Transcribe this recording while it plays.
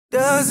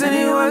Does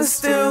anyone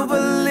still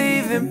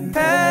believe in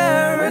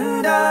paradise?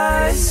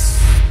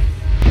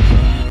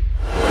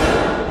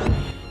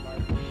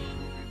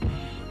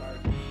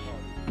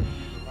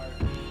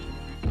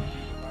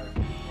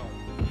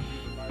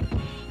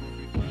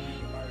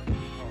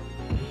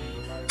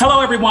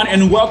 Hello, everyone,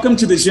 and welcome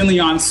to the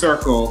Jenleeion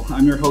Circle.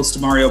 I'm your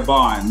host, Mario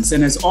Bonds.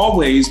 And as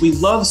always, we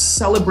love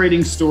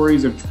celebrating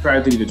stories of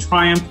tragedy to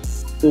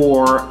triumph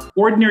or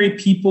ordinary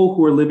people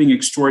who are living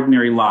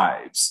extraordinary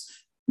lives.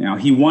 Now,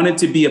 he wanted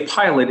to be a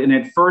pilot, and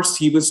at first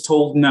he was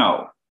told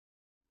no.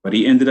 But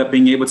he ended up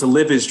being able to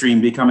live his dream,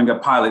 becoming a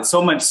pilot,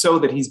 so much so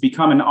that he's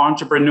become an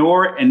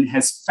entrepreneur and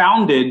has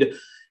founded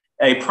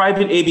a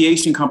private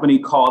aviation company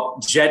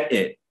called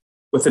Jenleeion,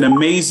 with an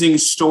amazing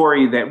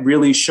story that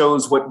really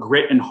shows what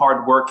grit and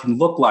hard work can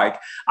look like.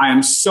 I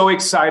am so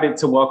excited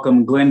to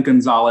welcome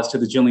Gonzales to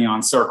the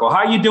Jenleeion Circle.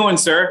 How are you doing,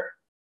 sir?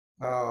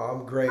 Oh,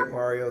 I'm great,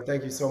 Mario.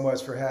 Thank you so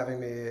much for having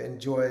me.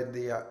 Enjoyed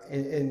the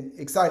and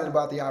excited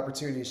about the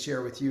opportunity to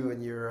share with you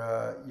and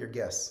your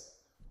guests.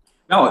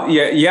 No,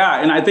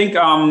 yeah, and I think,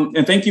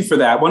 and thank you for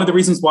that. One of the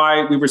reasons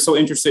why we were so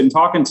interested in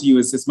talking to you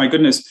is my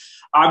goodness,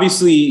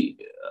 obviously,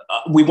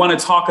 we want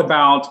to talk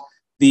about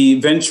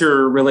the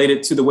venture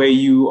related to the way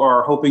you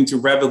are hoping to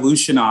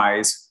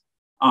revolutionize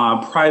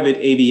private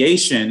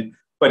aviation.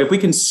 But if we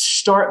can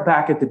start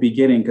back at the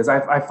beginning, because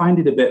I find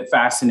it a bit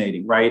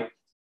fascinating, right?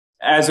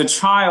 As a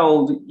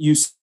child, you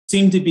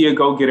seemed to be a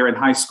go-getter in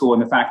high school,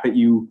 and the fact that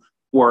you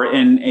were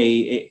in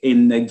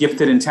the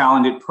gifted and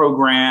talented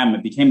program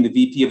and became the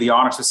VP of the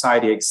Honor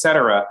Society, et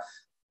cetera.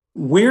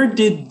 Where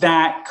did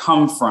that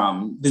come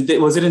from?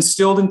 Was it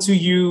instilled into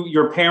you,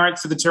 your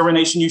parents, the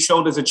determination you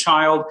showed as a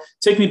child?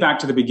 Take me back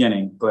to the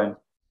beginning, Glenn.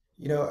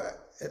 You know,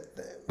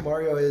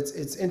 Mario,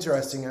 it's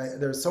interesting.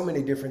 There's so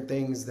many different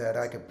things that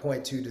I could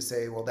point to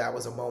say, well, that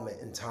was a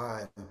moment in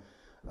time.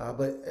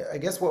 But I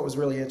guess what was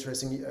really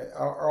interesting,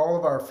 all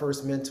of our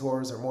first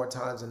mentors are more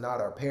times than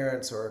not our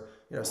parents, or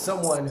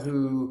someone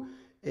who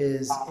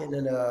is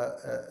in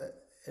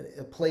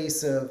a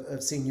place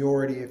of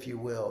seniority, if you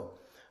will.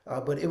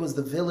 But it was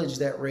the village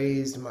that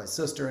raised my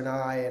sister and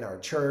I, and our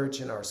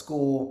church and our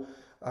school.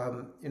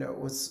 It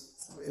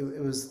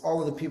was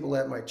all of the people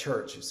at my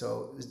church.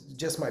 So it was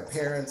just my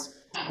parents.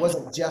 It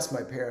wasn't just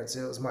my parents.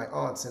 It was my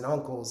aunts and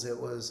uncles. It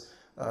was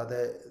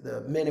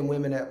the men and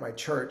women at my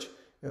church.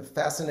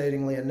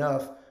 Fascinatingly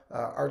enough,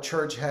 our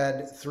church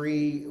had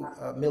 3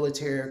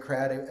 military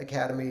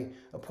academy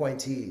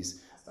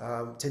appointees.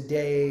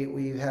 Today,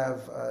 we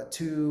have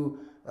 2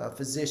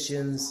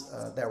 physicians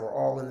that were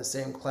all in the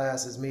same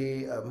class as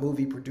me, a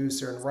movie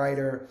producer and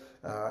writer,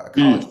 a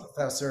college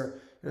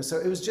professor. So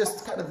it was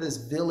just kind of this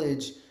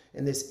village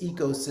and this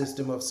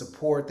ecosystem of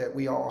support that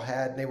we all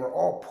had. And they were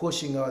all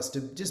pushing us to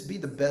just be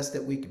the best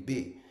that we could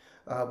be,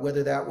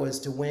 whether that was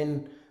to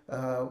win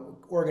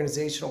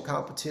organizational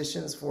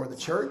competitions for the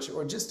church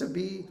or just to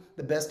be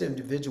the best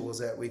individuals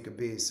that we could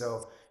be.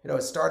 So,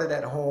 it started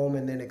at home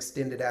and then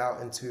extended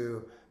out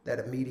into that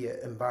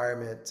immediate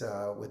environment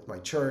with my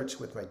church,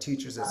 with my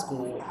teachers at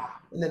school,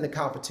 and then the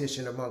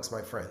competition amongst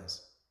my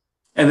friends.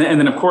 And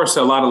then, of course,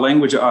 a lot of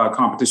language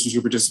competitions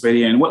you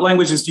participated in. What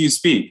languages do you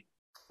speak?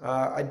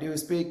 I do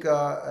speak,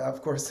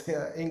 of course,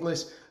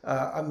 English.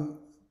 I'm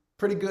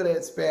pretty good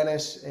at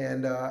Spanish,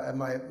 and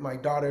my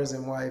daughters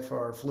and wife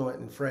are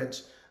fluent in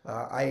French.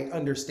 I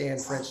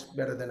understand French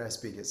better than I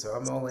speak it, so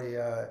I'm only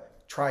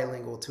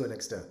trilingual to an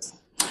extent.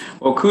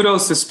 Well,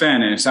 kudos to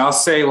Spanish. I'll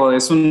say, well,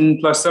 es un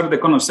placer de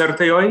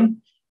conocerte hoy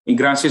y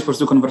gracias por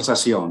su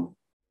conversación.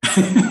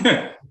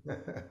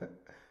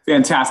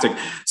 Fantastic.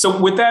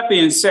 So with that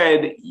being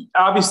said,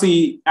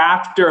 obviously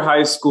after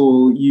high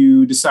school,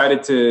 you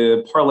decided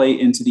to parlay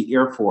into the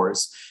Air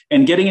Force.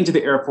 And getting into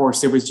the Air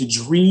Force, there was a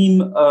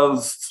dream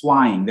of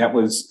flying that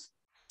was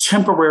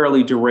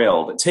temporarily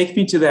derailed. Take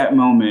me to that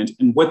moment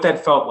and what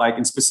that felt like,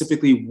 and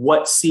specifically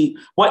what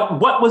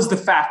was the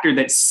factor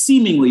that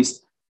seemingly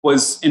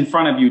was in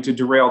front of you to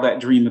derail that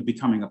dream of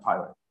becoming a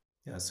pilot?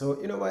 Yeah, so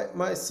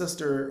my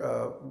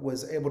sister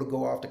was able to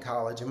go off to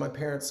college, and my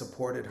parents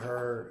supported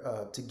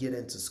her to get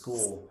into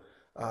school.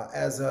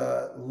 As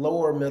a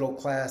lower middle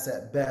class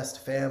at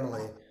best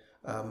family,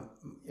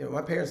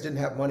 my parents didn't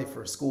have money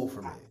for school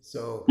for me.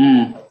 So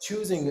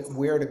choosing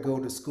where to go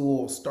to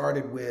school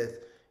started with,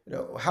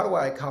 how do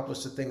I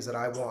accomplish the things that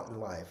I want in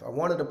life? I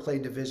wanted to play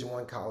Division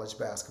I college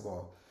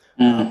basketball,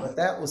 but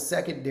that was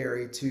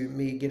secondary to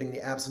me getting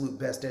the absolute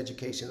best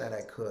education that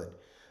I could.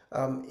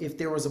 If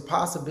there was a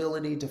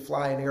possibility to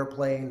fly an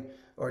airplane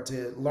or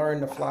to learn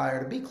to fly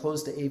or to be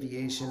close to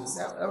aviation,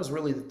 that was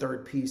really the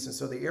third piece. And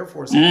so the Air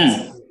Force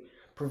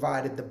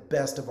provided the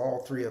best of all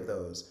 3 of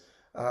those.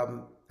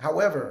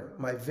 However,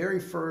 my very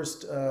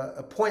first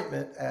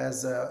appointment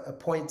as an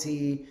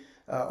appointee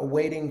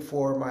awaiting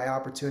for my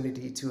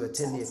opportunity to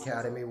attend the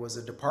academy was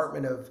a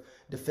Department of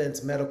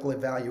Defense Medical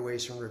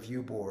Evaluation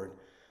Review Board.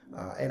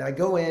 And I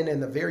go in,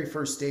 and the very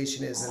first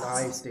station is an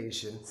eye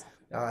station.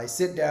 I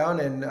sit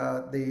down, and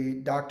the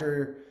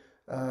doctor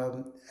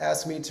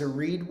asked me to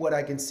read what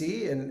I can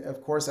see. And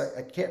of course,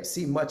 I can't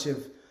see much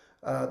of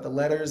the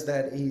letters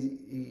that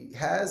he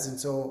has, and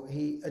so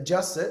he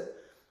adjusts it.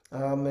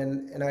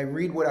 And I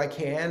read what I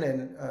can,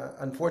 and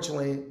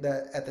unfortunately,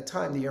 that at the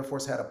time the Air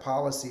Force had a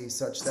policy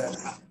such that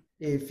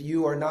if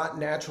you are not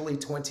naturally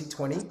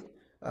 20/20,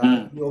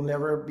 you'll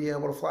never be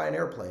able to fly an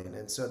airplane,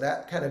 and so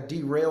that kind of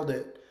derailed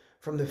it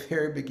from the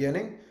very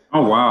beginning.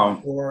 Oh, wow.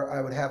 Or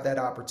I would have that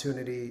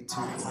opportunity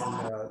to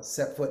even,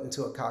 set foot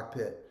into a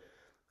cockpit.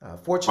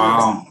 Fortunately,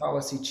 Wow. that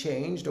policy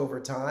changed over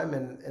time,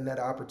 and that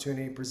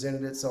opportunity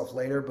presented itself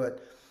later. But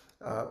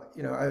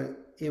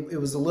it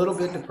was a little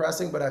bit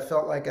depressing, but I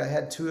felt like I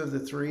had two of the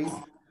three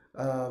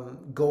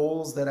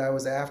goals that I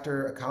was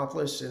after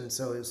accomplished, and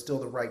so it was still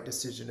the right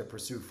decision to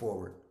pursue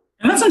forward.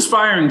 And that's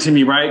inspiring to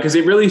me, right? Because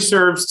it really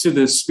serves to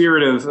the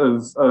spirit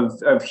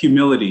of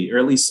humility, or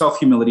at least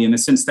self-humility, in the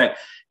sense that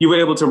you were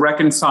able to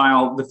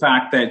reconcile the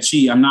fact that,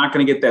 gee, I'm not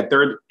going to get that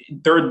third.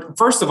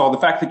 First of all, the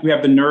fact that you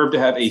have the nerve to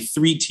have a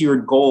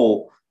 3-tiered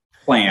goal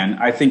plan,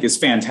 I think is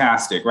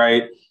fantastic,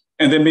 right?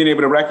 And then being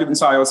able to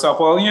reconcile yourself,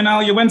 well,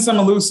 you win some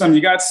and lose some.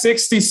 You got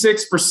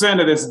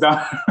 66% of this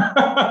done.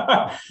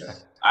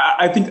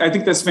 I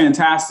think that's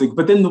fantastic.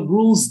 But then the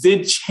rules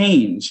did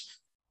change.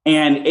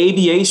 And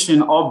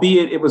aviation,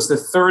 albeit it was the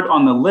third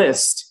on the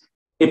list,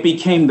 it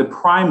became the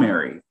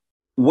primary.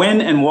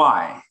 When and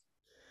why?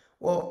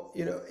 Well,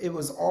 it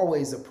was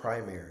always a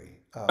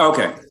primary.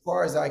 Okay. As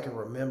far as I can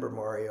remember,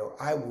 Mario,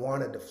 I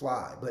wanted to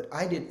fly, but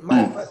I didn't.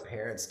 My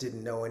parents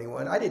didn't know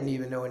anyone. I didn't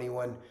even know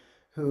anyone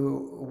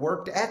who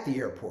worked at the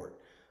airport.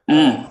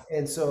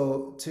 And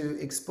so to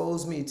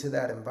expose me to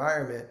that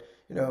environment,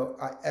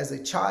 as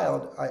a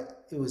child,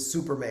 it was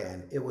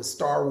Superman, it was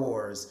Star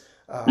Wars,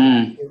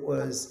 it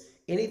was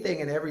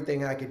anything and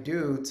everything I could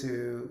do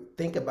to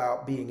think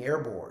about being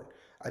airborne.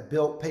 I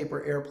built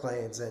paper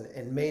airplanes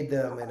and made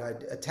them, and I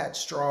attached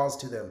straws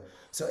to them.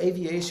 So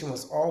aviation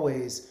was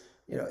always,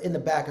 in the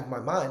back of my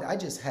mind. I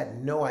just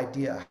had no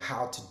idea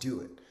how to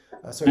do it.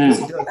 So it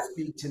really does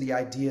speak to the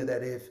idea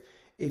that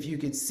if you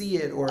could see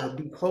it or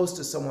be close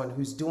to someone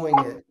who's doing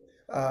it,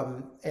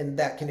 and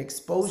that can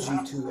expose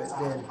you to it,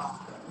 then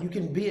you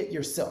can be it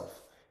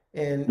yourself.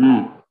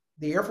 And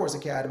the Air Force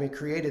Academy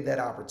created that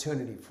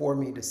opportunity for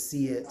me to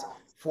see it,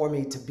 for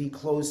me to be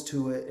close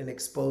to it and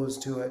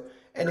exposed to it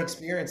and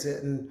experience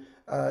it. And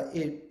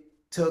it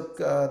took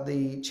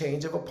the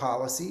change of a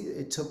policy.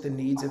 It took the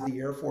needs of the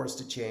Air Force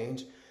to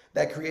change.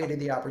 That created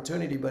the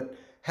opportunity. But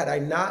had I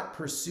not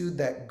pursued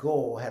that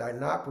goal, had I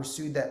not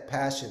pursued that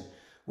passion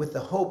with the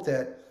hope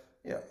that,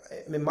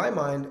 in my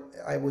mind,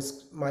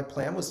 my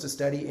plan was to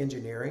study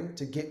engineering,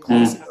 to get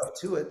close enough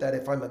to it that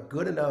if I'm a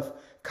good enough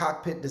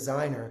cockpit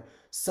designer,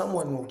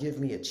 someone will give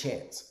me a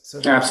chance. So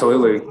that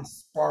Absolutely.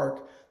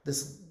 spark,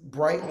 this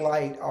bright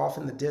light off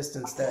in the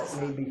distance that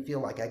made me feel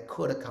like I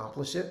could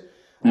accomplish it.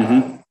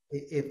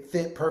 It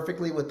fit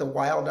perfectly with the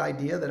wild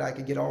idea that I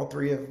could get all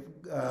three of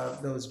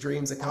those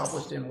dreams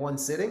accomplished in one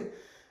sitting.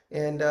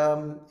 And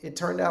it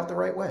turned out the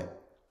right way.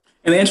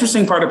 And the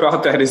interesting part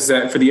about that is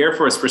that for the Air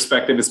Force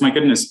perspective, is, my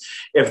goodness,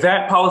 if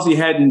that policy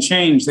hadn't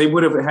changed, they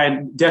would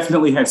have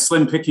definitely had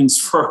slim pickings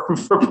for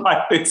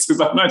pilots, because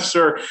I'm not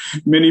sure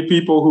many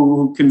people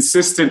who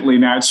consistently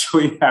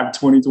naturally have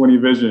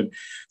 20/20 vision.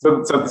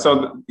 So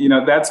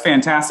that's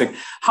fantastic.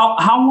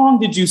 How long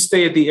did you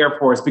stay at the Air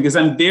Force? Because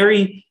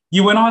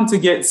you went on to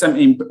get some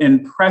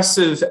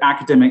impressive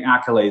academic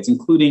accolades,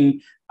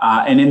 including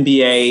an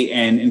MBA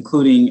and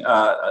including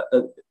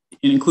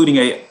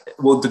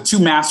the two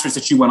masters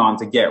that you went on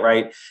to get,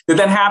 right? Did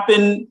that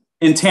happen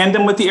in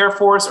tandem with the Air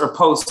Force or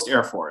post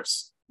Air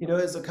Force?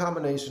 It's a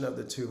combination of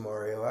the two,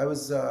 Mario.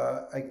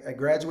 I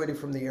graduated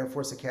from the Air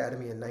Force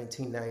Academy in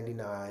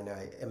 1999.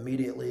 I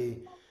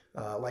immediately,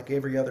 like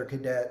every other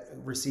cadet,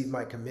 received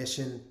my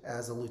commission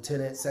as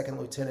a second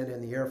lieutenant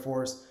in the Air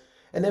Force.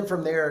 And then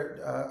from there,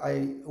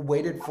 I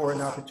waited for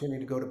an opportunity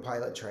to go to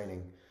pilot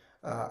training.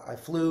 I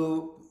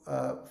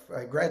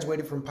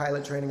graduated from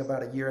pilot training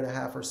about a year and a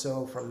half or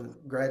so from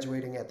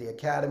graduating at the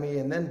academy,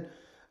 and then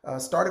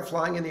started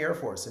flying in the Air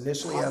Force,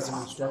 initially as an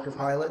instructor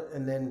pilot,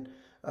 and then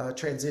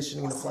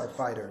transitioning to fly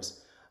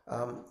fighters.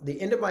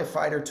 The end of my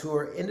fighter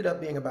tour ended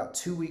up being about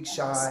 2 weeks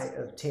shy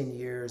of 10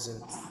 years,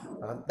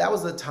 and that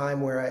was the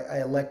time where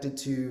I elected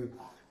to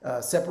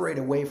separate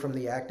away from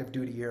the active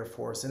duty Air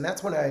Force. And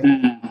that's when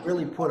I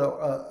really put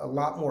a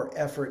lot more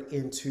effort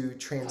into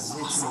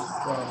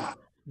transitioning from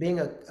being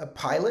a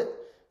pilot,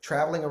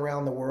 traveling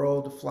around the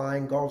world,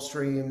 flying Gulf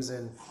Streams,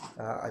 and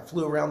I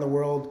flew around the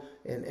world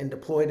and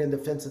deployed in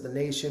defense of the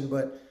nation.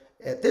 But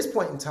at this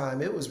point in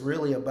time, it was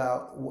really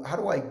about, how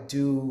do I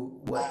do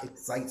what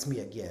excites me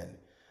again?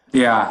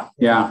 Yeah.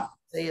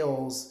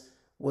 Sales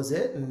was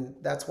it, and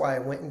that's why I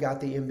went and got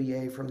the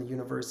MBA from the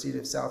University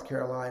of South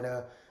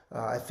Carolina.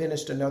 I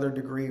finished another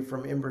degree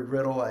from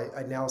Embry-Riddle.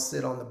 I now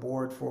sit on the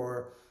board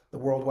for the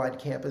worldwide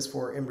campus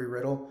for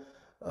Embry-Riddle.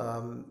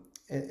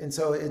 And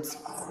so it's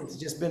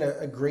just been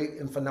a great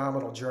and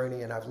phenomenal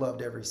journey, and I've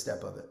loved every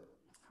step of it.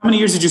 How many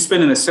years did you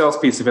spend in the sales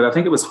piece of it? I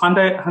think it was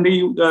Hyundai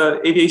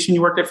Aviation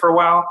you worked at for a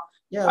while.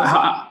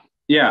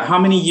 Yeah. How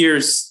many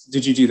years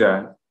did you do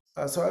that?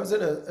 So I was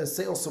in a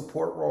sales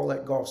support role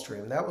at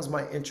Gulfstream. That was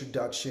my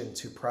introduction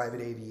to private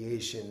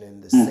aviation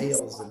and the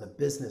sales and the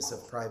business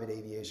of private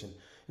aviation.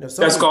 You know,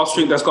 so That's many,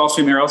 Gulfstream. That's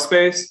Gulfstream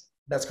Aerospace.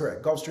 that's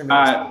correct. Gulfstream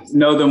I Aerospace.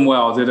 know them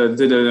well. Did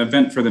an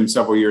event for them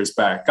several years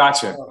back.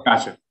 Gotcha.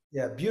 Gotcha.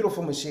 Yeah,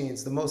 beautiful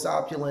machines, the most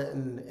opulent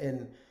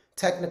and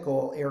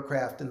technical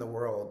aircraft in the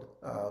world,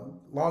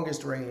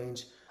 longest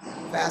range,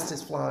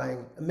 fastest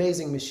flying,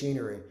 amazing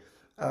machinery.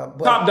 Top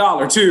But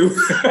dollar too.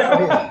 oh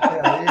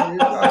yeah, you're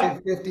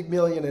talking 50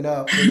 million and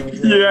up for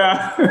those airplanes.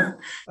 Yeah.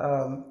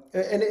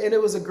 And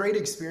it was a great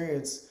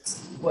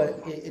experience,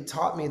 but it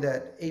taught me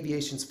that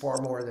aviation's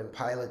far more than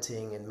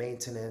piloting and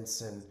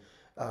maintenance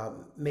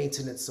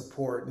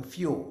support and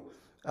fuel.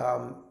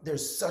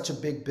 There's such a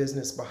big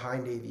business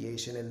behind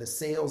aviation, and the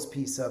sales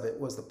piece of it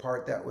was the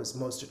part that was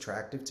most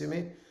attractive to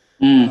me.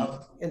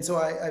 And so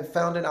I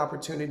found an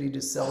opportunity to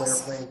sell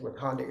airplanes with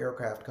Honda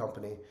Aircraft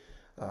Company.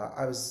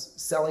 I was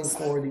selling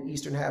for the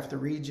eastern half of the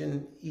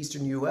region,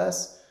 eastern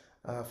U.S.,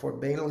 for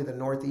mainly the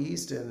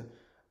Northeast, and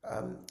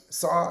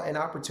saw an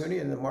opportunity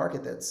in the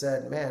market that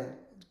said, man,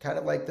 kind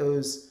of like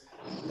those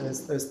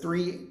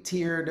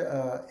three-tiered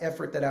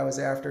effort that I was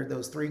after,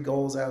 those three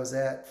goals I was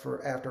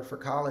after for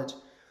college.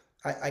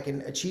 I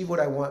can achieve what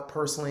I want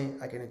personally,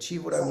 I can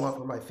achieve what I want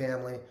for my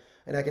family,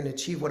 and I can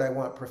achieve what I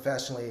want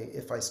professionally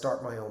if I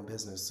start my own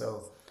business.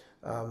 So,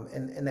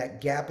 and that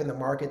gap in the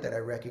market that I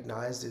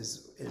recognized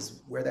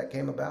is where that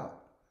came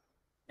about.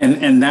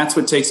 And that's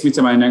what takes me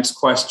to my next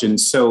question.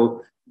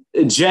 So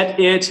Jet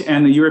It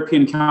and the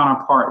European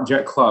counterpart,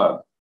 Jet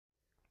Club,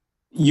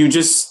 you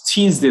just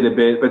teased it a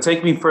bit, but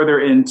take me further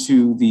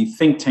into the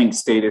think tank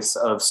status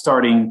of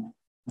starting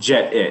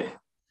Jet It.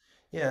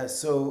 Yeah,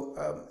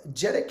 so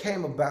Jet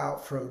came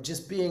about from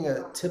just being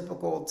a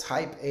typical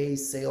type A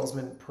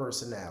salesman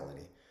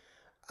personality.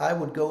 I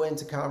would go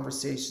into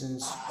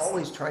conversations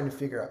always trying to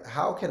figure out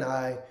how can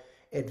I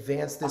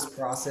advance this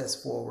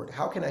process forward?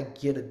 How can I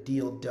get a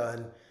deal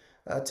done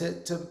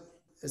to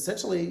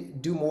essentially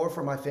do more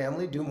for my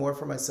family, do more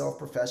for myself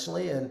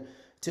professionally, and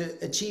to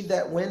achieve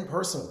that win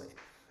personally?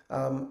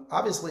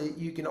 Obviously,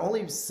 you can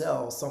only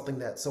sell something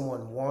that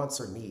someone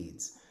wants or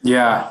needs.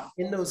 Yeah.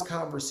 In those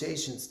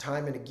conversations,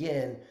 time and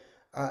again,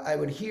 I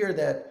would hear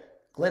that,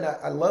 Glenn,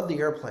 I love the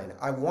airplane.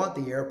 I want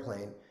the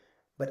airplane,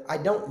 but I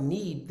don't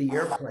need the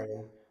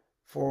airplane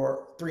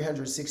for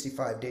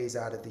 365 days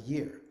out of the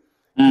year.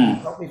 Can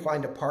you help me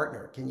find a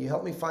partner? Can you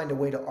help me find a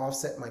way to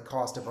offset my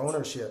cost of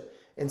ownership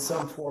in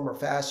some form or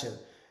fashion?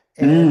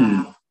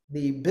 And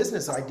the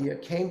business idea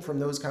came from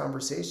those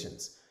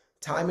conversations.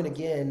 Time and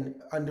again,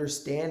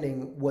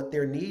 understanding what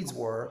their needs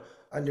were,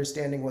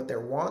 understanding what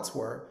their wants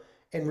were,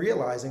 and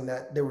realizing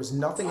that there was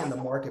nothing in the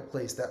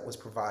marketplace that was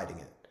providing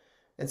it.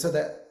 And so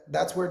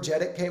that's where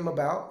Jet came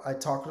about. I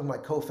talked with my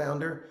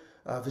co-founder,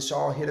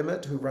 Vishal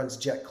Hidimit, who runs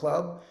Jet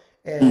Club,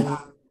 and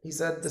he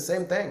said the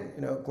same thing.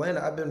 You know, Glenn,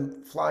 I've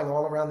been flying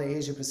all around the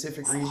Asia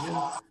Pacific region,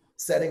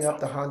 setting up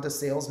the Honda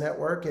sales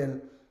network,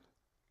 and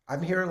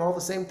I'm hearing all the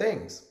same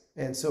things.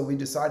 And so we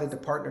decided to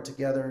partner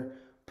together,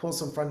 pull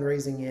some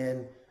fundraising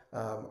in.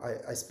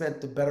 I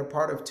spent the better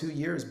part of 2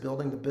 years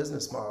building the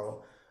business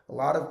model. A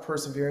lot of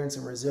perseverance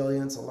and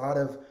resilience, a lot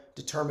of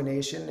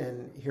determination,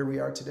 and here we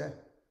are today.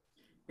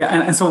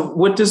 Yeah, and so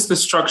what does the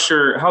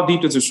structure, how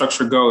deep does the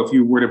structure go if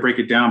you were to break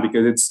it down?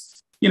 Because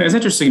it's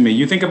interesting to me.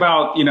 You think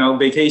about,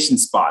 vacation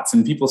spots,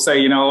 and people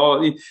say,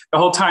 the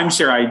whole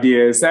timeshare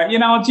idea is that,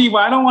 gee,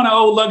 well, I don't want to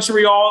owe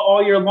luxury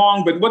all year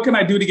long, but what can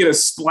I do to get a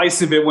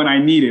slice of it when I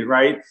need it,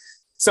 right?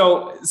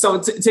 So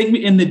take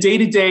me in the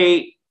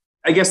day-to-day,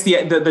 I guess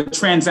the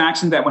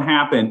transaction that would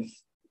happen.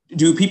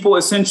 Do people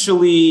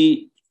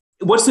essentially,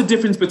 what's the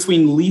difference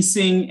between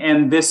leasing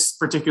and this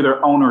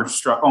particular owner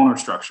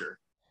structure?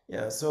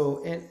 Yeah,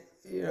 so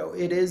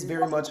it is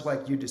very much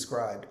like you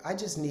described. I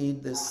just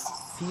need this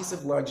piece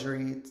of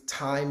luxury,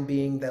 time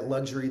being that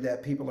luxury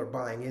that people are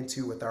buying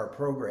into with our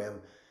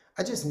program.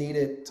 I just need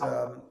it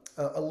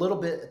a little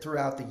bit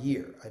throughout the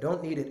year. I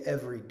don't need it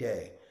every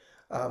day.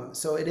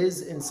 So it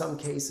is in some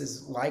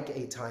cases like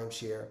a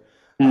timeshare,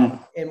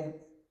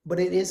 but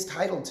it is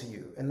titled to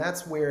you, and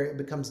that's where it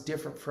becomes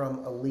different from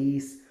a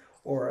lease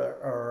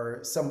or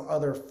some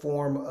other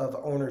form of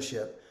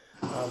ownership.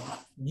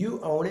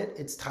 You own it,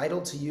 it's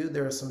titled to you.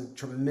 There are some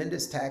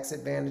tremendous tax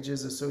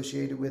advantages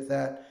associated with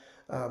that.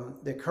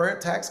 The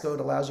current tax code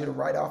allows you to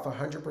write off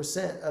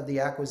 100% of the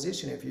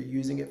acquisition if you're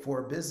using it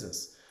for a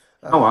business,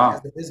 Oh, wow.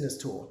 as a business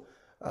tool.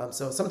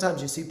 So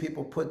sometimes you see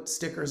people put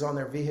stickers on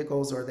their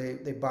vehicles, or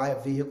they buy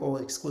a vehicle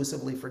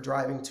exclusively for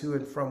driving to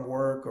and from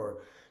work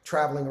or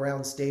traveling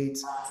around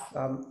states.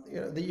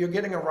 You're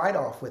getting a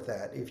write-off with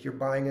that. If you're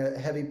buying a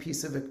heavy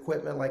piece of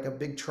equipment like a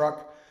big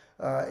truck,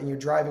 and you're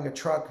driving a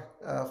truck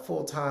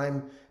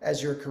full-time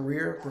as your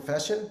career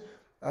profession,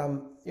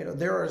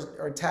 there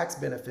are tax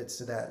benefits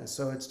to that. And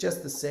so it's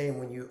just the same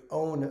when you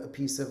own a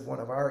piece of one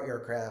of our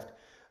aircraft.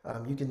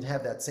 You can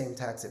have that same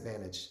tax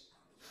advantage.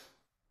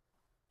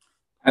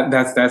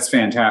 That's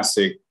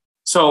fantastic.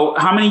 So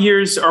how many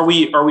years are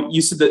we,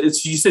 you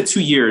said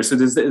 2 years. So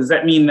does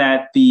that mean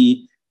that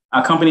the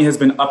company has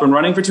been up and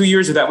running for 2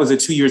 years, or that was a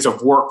 2 years of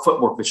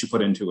footwork that you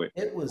put into it?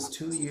 It was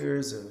 2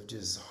 years of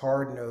just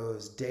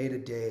hard-nosed,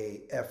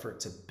 day-to-day effort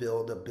to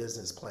build a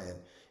business plan.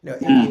 Mm,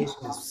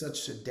 Aviation is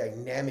such a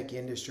dynamic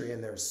industry,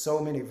 and there's so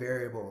many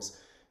variables.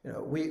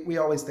 We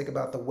always think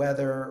about the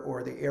weather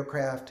or the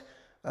aircraft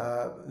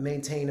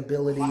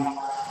maintainability,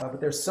 but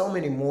there's so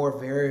many more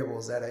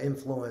variables that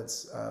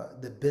influence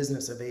the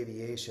business of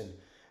aviation.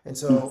 And mm.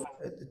 so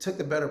it took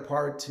the better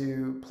part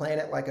to plan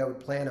it like I would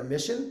plan a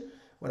mission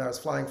when I was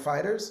flying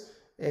fighters.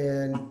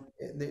 And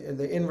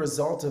the end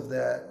result of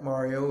that,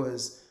 Mario,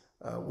 is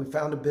we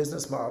found a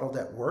business model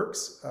that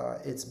works.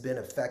 It's been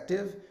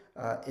effective.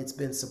 It's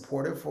been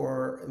supportive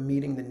for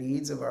meeting the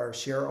needs of our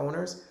share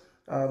owners.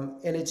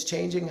 And it's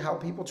changing how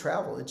people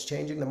travel. It's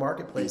changing the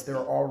marketplace. There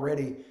are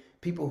already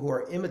people who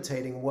are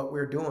imitating what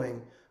we're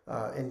doing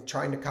and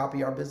trying to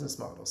copy our business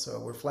model.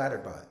 So we're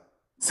flattered by it.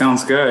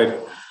 Sounds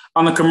good.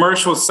 On the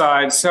commercial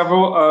side,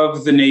 several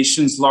of the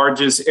nation's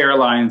largest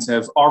airlines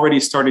have already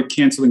started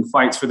canceling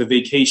flights for the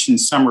vacation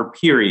summer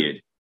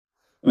period.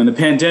 When the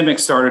pandemic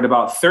started,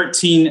 about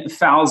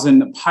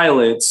 13,000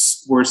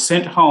 pilots were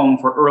sent home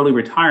for early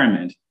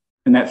retirement.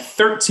 And that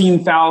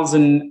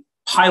 13,000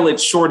 pilot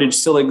shortage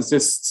still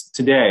exists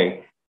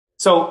today.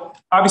 So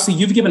obviously,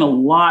 you've given a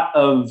lot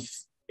of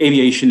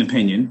aviation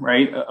opinion,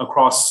 right,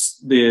 across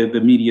the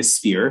media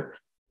sphere.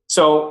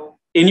 So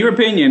in your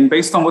opinion,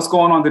 based on what's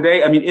going on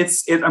today, I mean,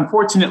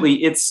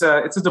 unfortunately, it's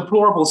a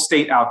deplorable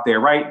state out there,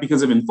 right?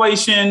 Because of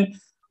inflation,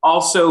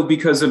 also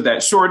because of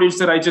that shortage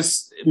that I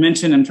just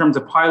mentioned in terms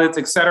of pilots,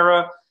 et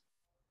cetera.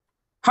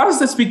 How does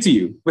that speak to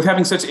you with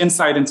having such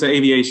insight into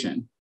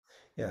aviation?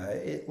 Yeah,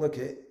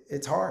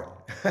 it's hard.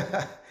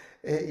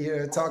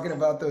 Talking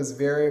about those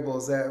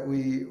variables that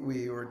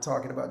we were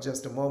talking about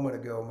just a moment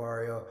ago,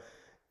 Mario,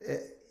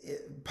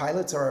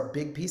 pilots are a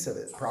big piece of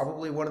it,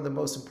 probably one of the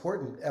most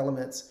important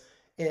elements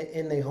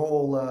in the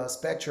whole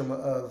spectrum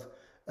of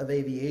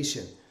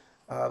aviation.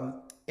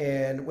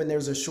 And when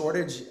there's a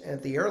shortage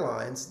at the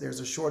airlines, there's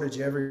a shortage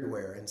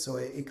everywhere. And so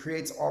it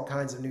creates all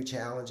kinds of new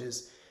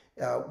challenges.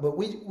 But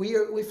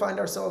we find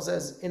ourselves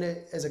as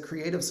a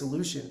creative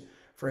solution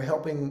for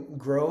helping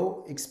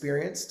grow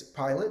experienced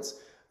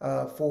pilots,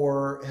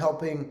 for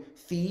helping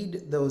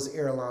feed those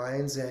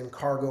airlines and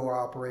cargo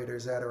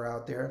operators that are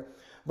out there.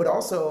 But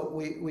also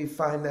we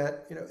find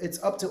that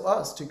it's up to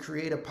us to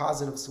create a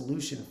positive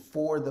solution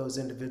for those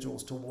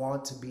individuals to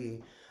want to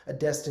be a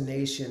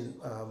destination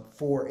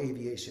for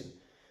aviation.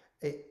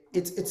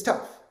 It's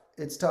tough.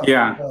 It's tough,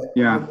 Yeah, but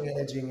we're yeah.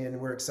 managing and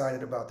we're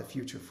excited about the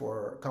future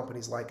for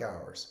companies like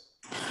ours.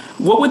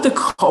 And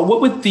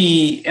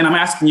I'm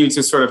asking you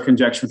to sort of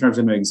conjecture in terms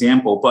of an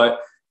example, but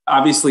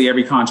obviously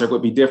every contract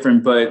would be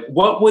different, but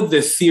what would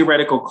the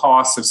theoretical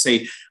cost of,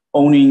 say,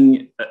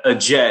 owning a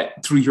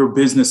jet through your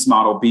business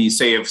model be,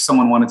 say, if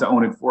someone wanted to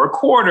own it for a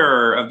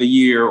quarter of the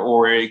year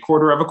or a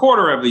quarter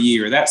of the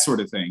year, that sort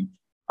of thing?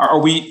 Are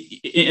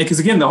we, because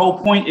again, the whole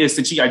point is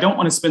that, gee, I don't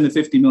want to spend the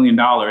 $50 million,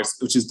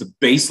 which is the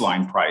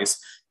baseline price,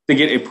 to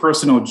get a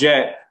personal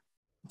jet.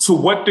 To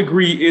what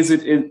degree is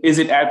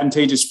it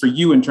advantageous for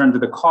you in terms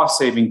of the cost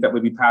savings that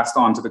would be passed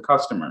on to the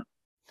customer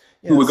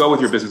who Yeah, would go so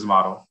with your business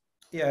model?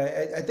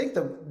 yeah, I think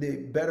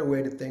the better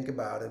way to think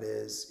about it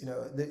is,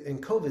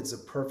 and COVID's a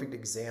perfect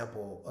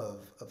example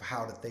of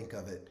how to think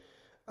of it.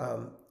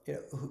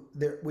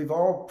 We've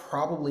all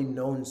probably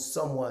known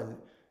someone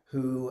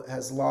who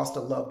has lost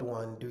a loved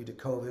one due to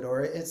COVID,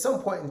 or at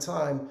some point in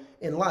time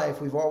in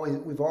life, we've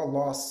all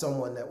lost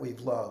someone that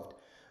we've loved.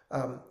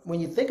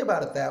 When you think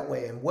about it that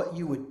way, and what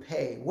you would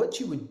pay, what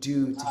you would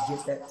do to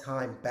get that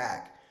time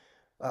back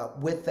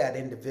with that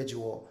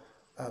individual,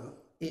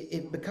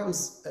 it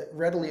becomes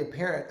readily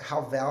apparent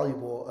how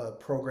valuable a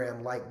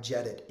program like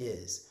Jetted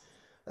is.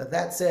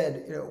 That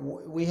said,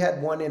 we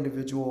had one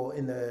individual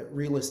in the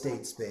real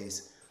estate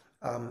space.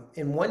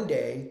 In one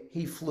day,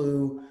 he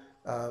flew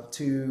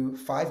to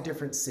 5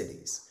 different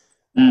cities.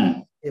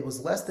 Mm. It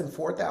was less than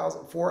 4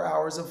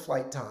 hours of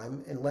flight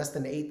time and less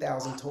than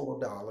 8,000 total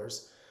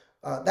dollars.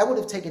 That would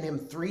have taken him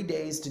 3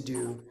 days to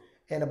do,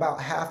 and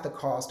about half the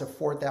cost of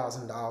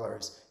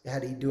 $4,000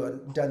 had he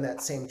done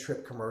that same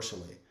trip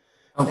commercially.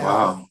 Oh, Now,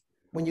 wow.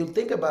 when you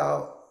think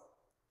about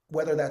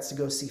whether that's to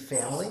go see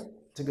family,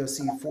 to go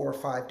see 4 or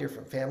 5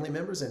 different family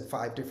members in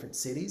 5 different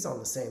cities on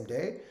the same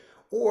day,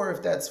 or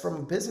if that's from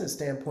a business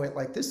standpoint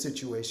like this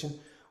situation,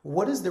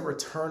 what is the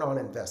return on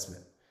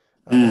investment?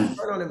 The Mm.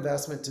 return on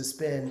investment to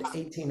spend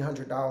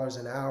 $1,800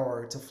 an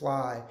hour to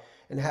fly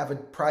and have a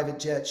private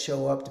jet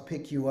show up to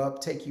pick you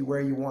up, take you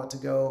where you want to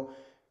go,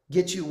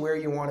 get you where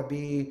you want to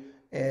be,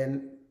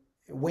 and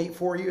wait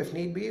for you if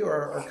need be,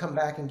 or come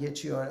back and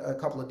get you a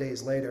couple of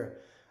days later.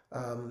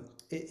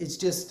 It's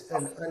just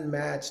an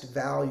unmatched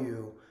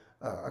value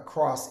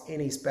across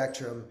any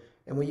spectrum.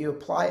 And when you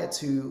apply it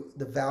to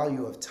the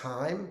value of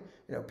time,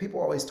 people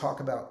always talk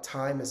about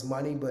time as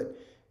money, but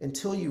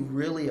until you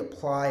really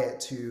apply it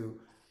to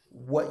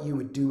what you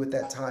would do with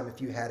that time if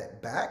you had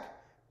it back,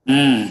 it's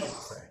Mm. hard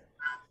to say.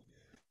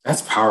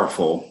 That's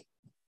powerful.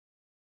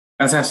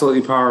 That's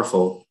absolutely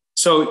powerful.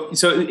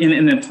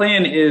 And the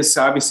plan is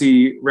to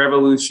obviously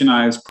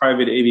revolutionize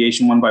private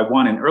aviation one by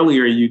one. And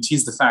earlier you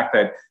teased the fact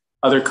that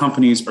other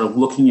companies are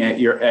looking at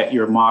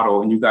your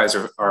model, and you guys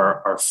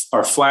are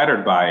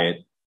flattered by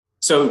it.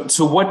 So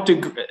to what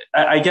degree,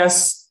 I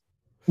guess,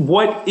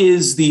 what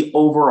is the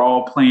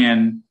overall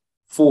plan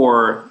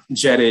for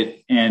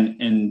Jetted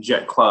and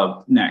Jet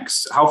Club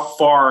next? How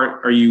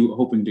far are you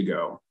hoping to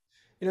go?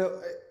 You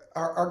know,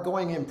 our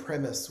going in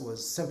premise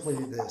was simply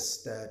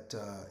this, that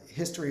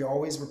history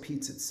always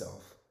repeats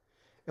itself.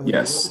 And when you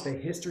look at Yes. the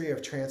history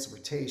of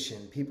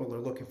transportation, people are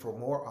looking for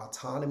more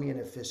autonomy and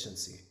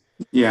efficiency.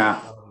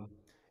 Yeah. Um,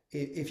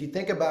 if you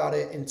think about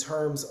it in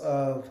terms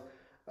of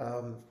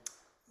um,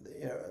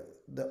 you know,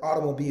 the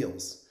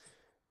automobiles,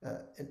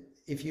 and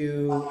if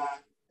you,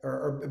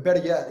 or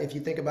better yet, if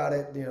you think about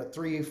it, you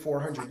know,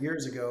 400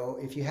 years ago,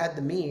 if you had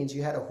the means,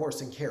 you had a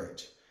horse and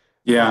carriage.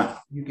 Yeah.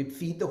 You could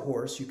feed the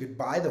horse, you could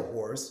buy the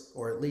horse,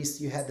 or at least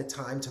you had the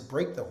time to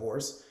break the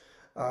horse.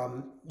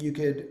 You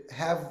could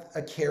have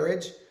a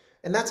carriage,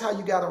 and that's how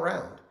you got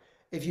around.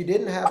 If you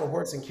didn't have a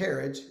horse and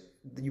carriage,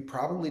 you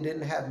probably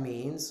didn't have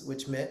means,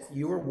 which meant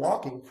you were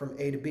walking from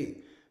A to B.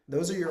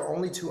 Those are your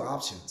only two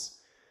options.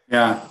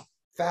 Yeah.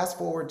 Fast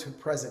forward to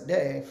present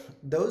day,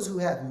 those who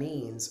have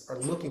means are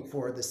looking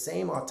for the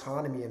same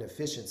autonomy and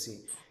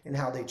efficiency in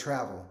how they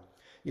travel.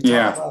 You talk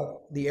Yeah.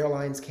 about the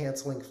airlines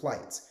canceling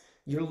flights.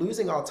 You're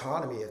losing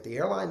autonomy if the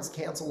airlines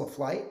cancel a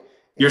flight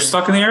You're and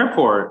stuck in the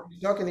airport. you're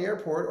stuck in the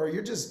airport, or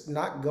you're just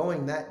not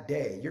going that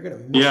day. You're going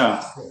to miss your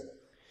Yeah. trip.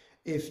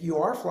 If you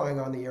are flying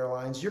on the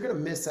airlines, you're going to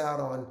miss out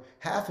on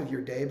half of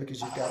your day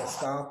because you've got to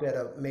stop at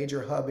a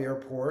major hub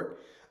airport,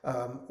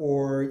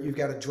 or you've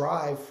got to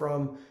drive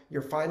from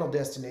your final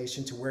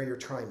destination to where you're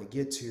trying to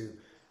get to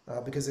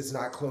because it's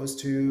not close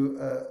to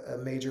a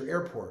major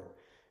airport.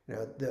 You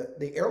know,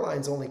 the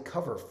airlines only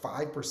cover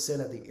 5%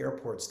 of the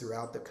airports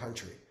throughout the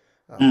country.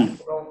 Mm.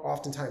 People don't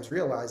oftentimes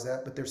realize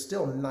that, but there's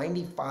still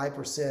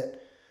 95%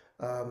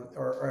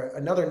 or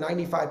another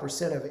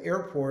 95% of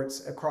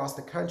airports across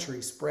the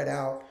country spread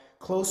out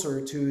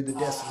closer to the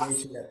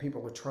destination that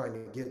people are trying to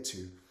get to.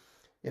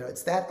 You know,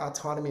 it's that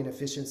autonomy and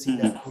efficiency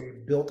Mm. that we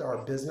built our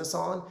business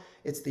on.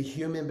 It's the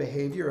human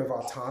behavior of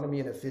autonomy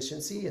and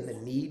efficiency and the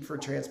need for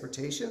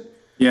transportation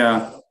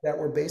Yeah. that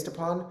we're based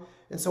upon.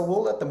 And so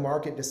we'll let the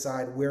market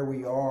decide where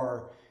we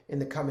are in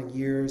the coming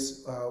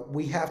years.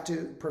 We have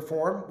to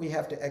perform, we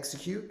have to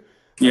execute.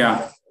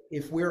 Yeah.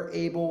 If we're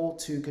able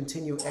to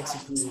continue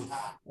executing,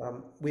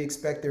 we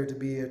expect there to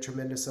be a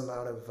tremendous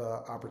amount of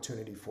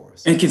opportunity for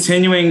us. And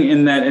continuing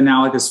in that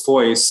analogous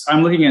voice,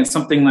 I'm looking at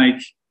something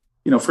like,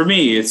 for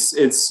me, it's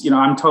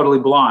I'm totally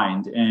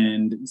blind,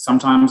 and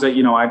sometimes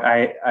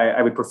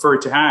I would prefer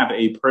to have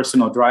a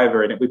personal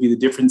driver, and it would be the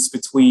difference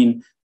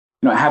between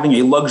having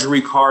a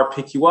luxury car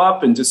pick you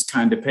up and just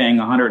kind of paying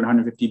 100,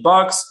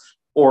 $150,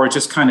 or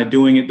just kind of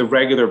doing it the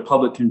regular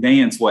public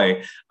conveyance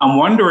way. I'm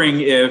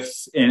wondering if,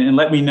 and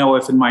let me know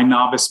if in my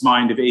novice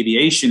mind of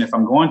aviation, if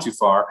I'm going too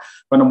far,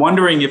 but I'm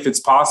wondering if it's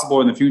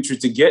possible in the future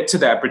to get to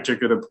that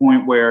particular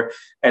point where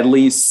at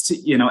least,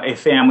 a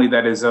family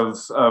that is of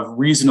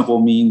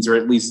reasonable means, or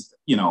at least,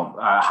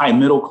 high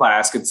middle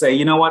class, could say,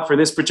 you know what, for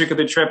this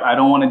particular trip, I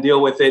don't want to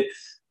deal with it.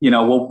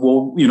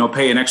 We'll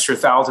pay an extra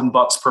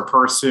 $1,000 per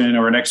person,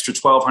 or an extra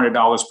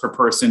 $1,200 per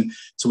person,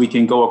 so we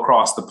can go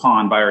across the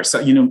pond by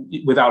ourselves,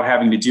 without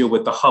having to deal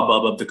with the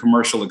hubbub of the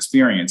commercial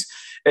experience.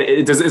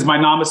 Is my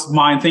novice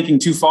mind thinking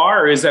too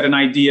far, or is that an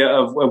idea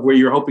of where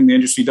you're hoping the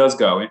industry does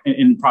go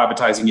in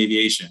privatizing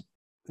aviation?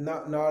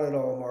 Not at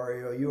all,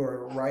 Mario. You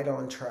are right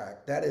on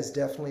track. That is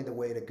definitely the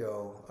way to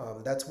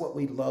go. That's what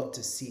we'd love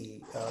to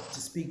see.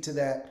 To speak to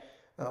that,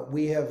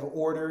 we have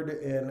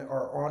ordered and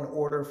are on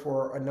order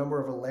for a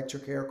number of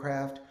electric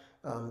aircraft.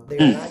 They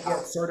are not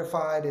yet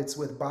certified. It's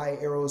with Buy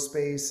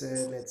Aerospace,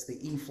 and it's the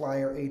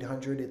E-Flyer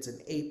 800. It's an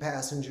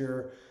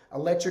 8-passenger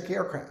electric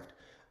aircraft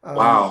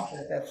Wow.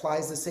 that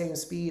flies the same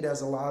speed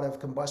as a lot of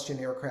combustion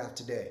aircraft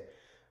today.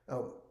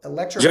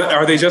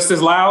 Are they just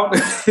as loud?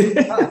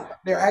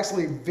 They're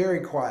actually very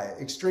quiet,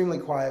 extremely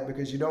quiet,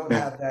 because you don't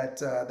have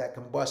that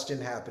combustion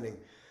happening.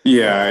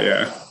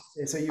 Yeah.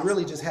 And so you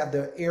really just have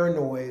the air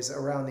noise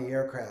around the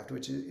aircraft,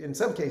 which in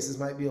some cases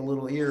might be a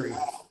little eerie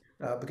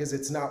because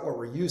it's not what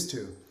we're used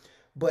to.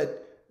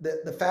 But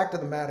the fact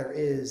of the matter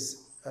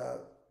is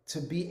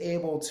to be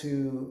able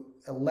to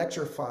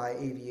electrify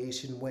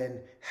aviation when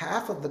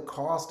half of the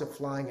cost of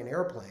flying an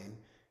airplane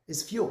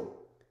is fuel.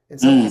 In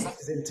some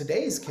cases, in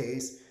today's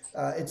case,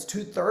 it's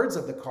 2/3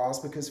 of the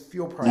cost because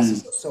fuel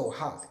prices are so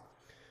high.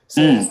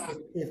 So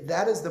if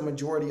that is the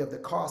majority of the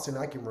cost, and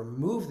I can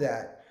remove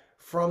that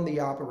from the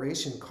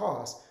operation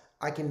cost,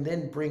 I can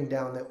then bring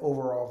down the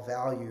overall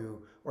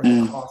value or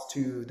the cost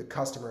to the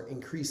customer,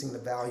 increasing the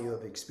value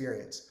of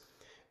experience.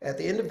 At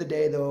the end of the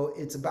day, though,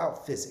 it's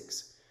about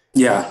physics.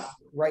 Yeah.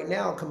 Right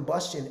now,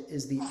 combustion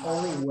is the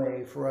only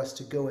way for us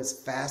to go as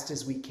fast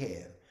as we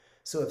can.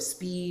 So if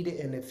speed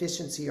and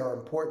efficiency are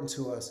important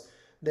to us,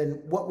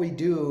 then what we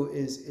do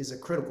is a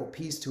critical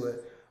piece to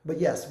it. But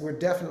yes, we're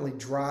definitely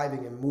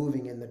driving and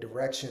moving in the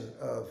direction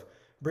of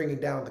bringing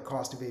down the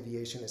cost of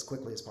aviation as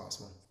quickly as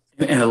possible.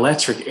 An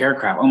electric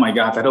aircraft. Oh my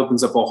God, that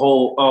opens up a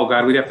whole. Oh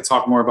God, we'd have to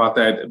talk more about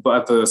that,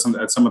 but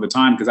at some of the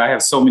time, because I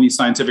have so many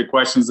scientific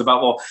questions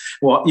about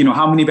well,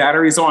 how many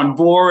batteries are on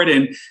board,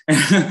 and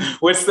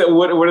what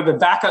are the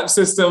backup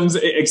systems,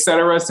 et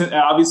cetera.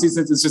 Obviously,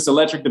 since it's just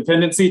electric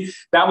dependency,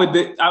 that would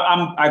be.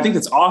 I think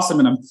it's awesome,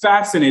 and I'm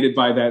fascinated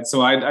by that.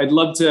 So I'd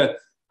love to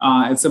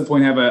at some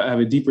point have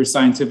a deeper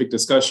scientific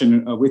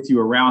discussion with you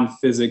around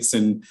physics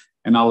and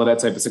all of that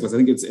type of stuff. I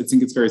think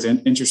it's very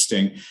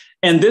interesting.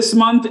 And this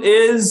month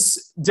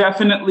is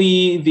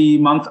definitely the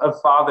month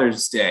of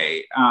Father's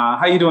Day.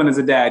 How you doing as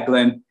a dad,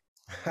 Glenn?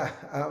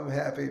 I'm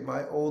happy.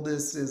 My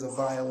oldest is a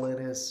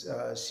violinist.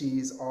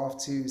 She's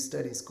off to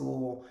study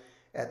school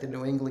at the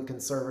New England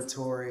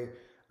Conservatory.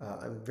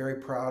 I'm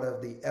very proud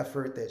of the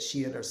effort that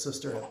she and her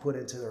sister have put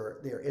into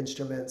their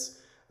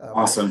instruments.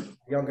 Awesome.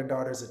 My younger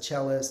daughter's a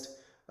cellist.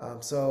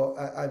 So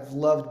I've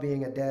loved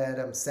being a dad.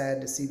 I'm sad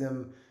to see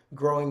them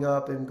growing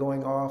up and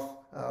going off,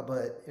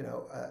 but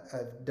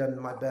I've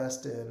done my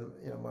best, and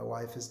my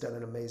wife has done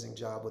an amazing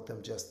job with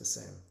them just the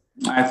same.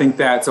 I think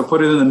that, so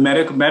put it in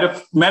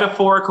the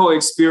metaphorical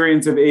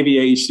experience of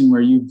aviation, where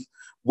you've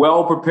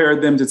well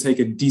prepared them to take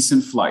a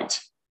decent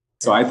flight.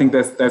 So I think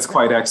that's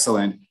quite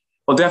excellent.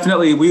 Well,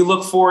 definitely, we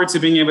look forward to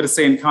being able to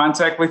stay in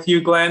contact with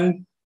you,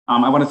 Glenn.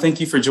 I want to thank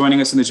you for joining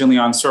us in the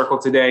Jenleeion Circle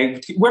today.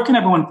 Where can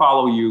everyone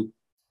follow you?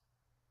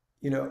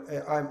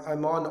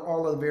 I'm on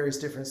all of the various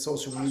different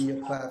social media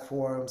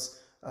platforms.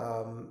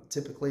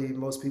 Typically,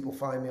 most people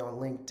find me on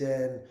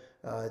LinkedIn.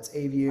 It's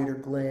Aviator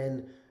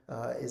Glenn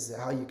is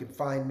how you can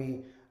find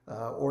me,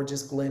 or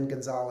just Glenn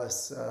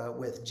Gonzales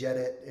with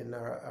JetIt. And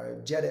our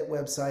JetIt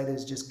website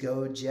is just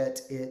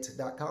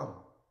gojetit.com.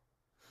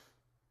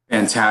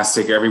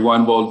 Fantastic,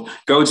 everyone. Well,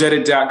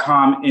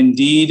 gojetit.com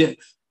indeed.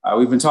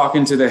 We've been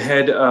talking to the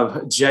head of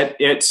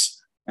JetIt,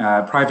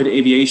 private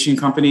aviation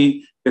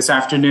company, this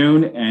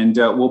afternoon, and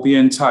we'll be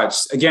in touch.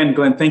 Again,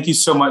 Glenn, thank you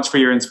so much for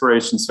your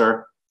inspiration,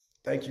 sir.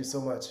 Thank you so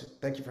much.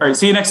 Thank you. All right,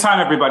 see you next time,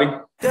 everybody.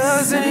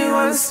 Does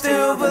anyone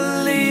still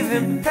believe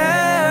in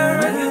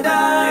paradise?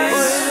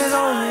 Well, it's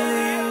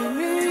only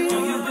me. Do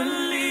you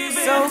believe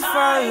so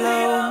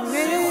follow